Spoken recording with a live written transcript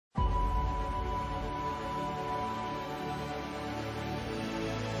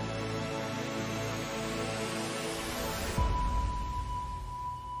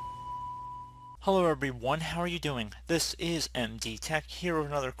Hello everyone, how are you doing? This is MD Tech here with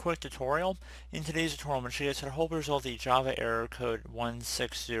another quick tutorial. In today's tutorial, I'm going to show you how to help resolve the Java error code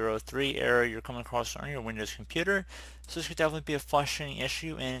 1603 error you're coming across on your Windows computer. So this could definitely be a frustrating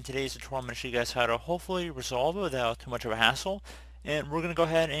issue, and in today's tutorial I'm going to show you guys how to hopefully resolve it without too much of a hassle. And we're going to go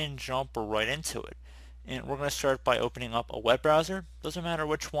ahead and jump right into it. And we're going to start by opening up a web browser. Doesn't matter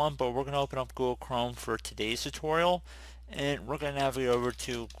which one, but we're going to open up Google Chrome for today's tutorial. And we're going to navigate over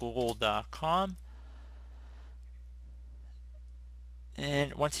to google.com.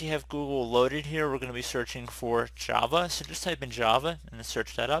 And once you have Google loaded here, we're going to be searching for Java. So just type in Java and then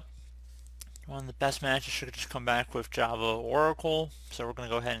search that up. One of the best matches should just come back with Java Oracle. So we're going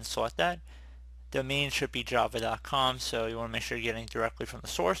to go ahead and select that. Domain should be java.com, so you want to make sure you're getting directly from the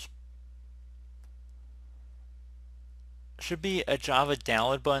source. There should be a Java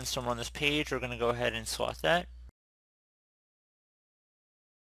download button somewhere on this page. We're going to go ahead and select that.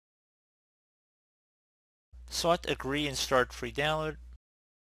 Select agree and start free download.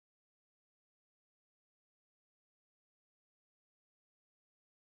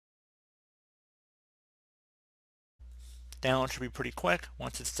 Download should be pretty quick.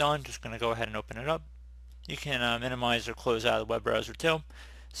 Once it's done, just going to go ahead and open it up. You can minimize or close out the web browser too.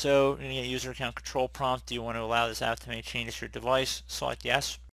 So you're going to get user account control prompt. Do you want to allow this app to make changes to your device? Select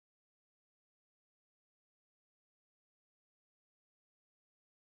yes.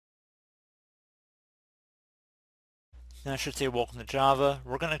 Now it should say welcome to Java.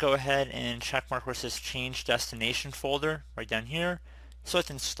 We're going to go ahead and check mark where it says change destination folder right down here. Select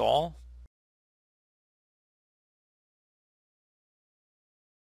install.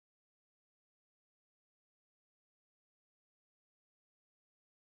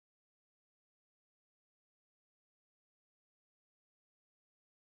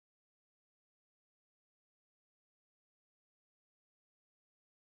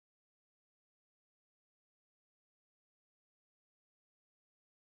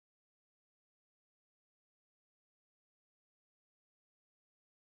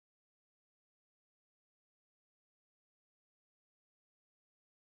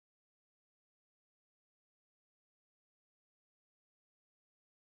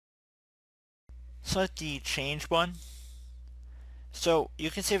 Select the change button. So you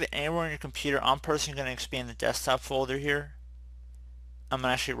can save it anywhere on your computer. I'm personally going to expand the desktop folder here. I'm going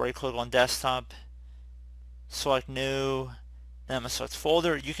to actually right click on desktop, select new, then I'm going to select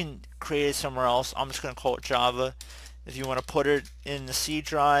folder. You can create it somewhere else. I'm just going to call it Java. If you want to put it in the C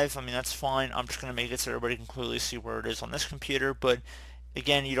drive, I mean, that's fine. I'm just going to make it so everybody can clearly see where it is on this computer. But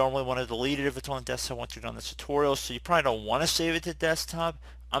again, you don't really want to delete it if it's on desktop once you're done this tutorial, so you probably don't want to save it to desktop.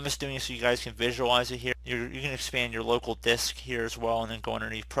 I'm just doing it so you guys can visualize it here. You can expand your local disk here as well and then go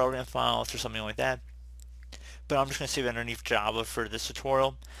underneath program files or something like that. But I'm just going to save it underneath Java for this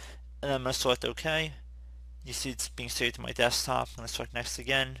tutorial. And then I'm going to select OK. You see it's being saved to my desktop. I'm going to select next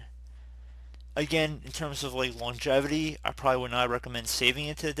again. Again, in terms of like longevity, I probably would not recommend saving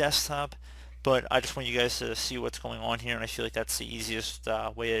it to the desktop, but I just want you guys to see what's going on here, and I feel like that's the easiest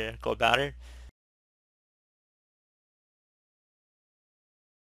way to go about it.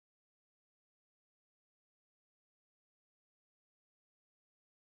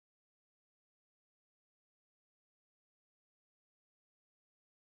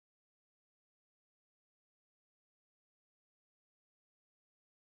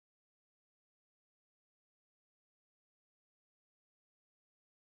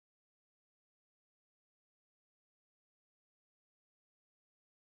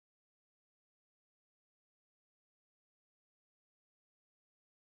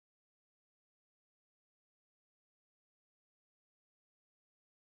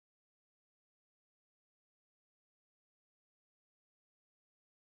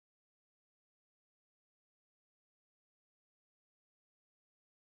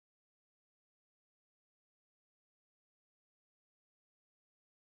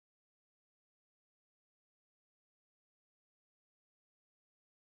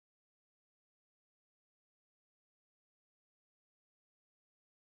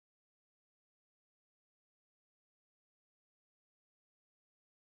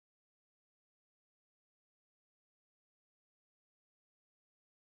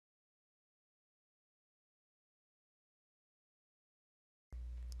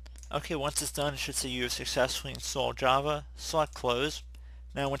 Okay, once it's done, it should say you have successfully installed Java. Select Close.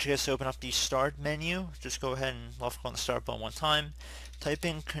 Now I want you guys to open up the Start menu. Just go ahead and left click on the Start button one time. Type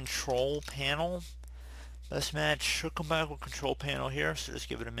in Control Panel. Best match should come back with Control Panel here, so just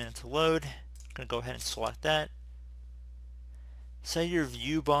give it a minute to load. I'm going to go ahead and select that. Set your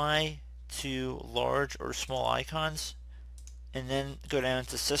view by to large or small icons. and then go down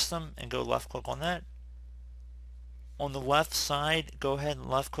to System and go left click on that. On the left side, go ahead and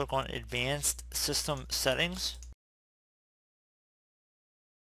left click on Advanced System Settings.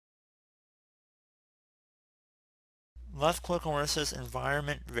 Left click on where it says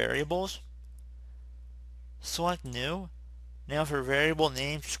Environment Variables. Select New. Now for variable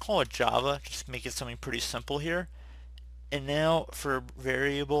name, just call it Java. Just make it something pretty simple here. And now for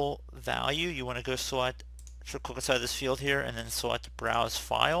variable value, you want to go select, click inside this field here and then select Browse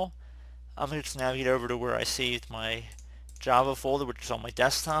File. I'm going to just navigate over to where I saved my Java folder, which is on my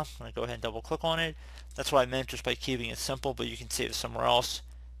desktop. I'm going to go ahead and double click on it. That's what I meant just by keeping it simple, but you can save it somewhere else.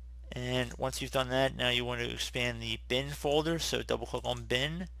 And once you've done that, now you want to expand the bin folder, so double click on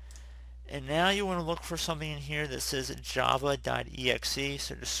bin. And now you want to look for something in here that says java.exe,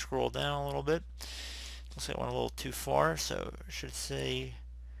 so just scroll down a little bit. Looks like I went a little too far, so it should say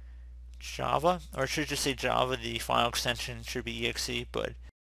Java, or it should just say Java. The file extension should be exe, but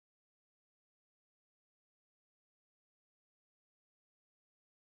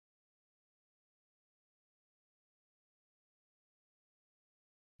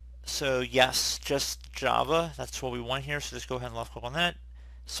so yes, just Java. That's what we want here, so just go ahead and left click on that.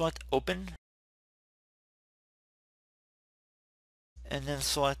 Select Open, and then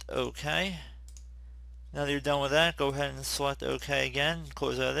select OK. Now that you're done with that, go ahead and select OK again,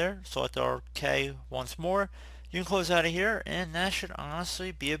 close out of there, select OK once more. You can close out of here, and that should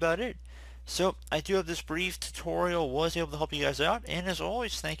honestly be about it. So I do hope this brief tutorial was able to help you guys out, and as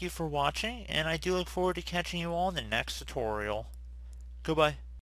always, thank you for watching, and I do look forward to catching you all in the next tutorial. Goodbye.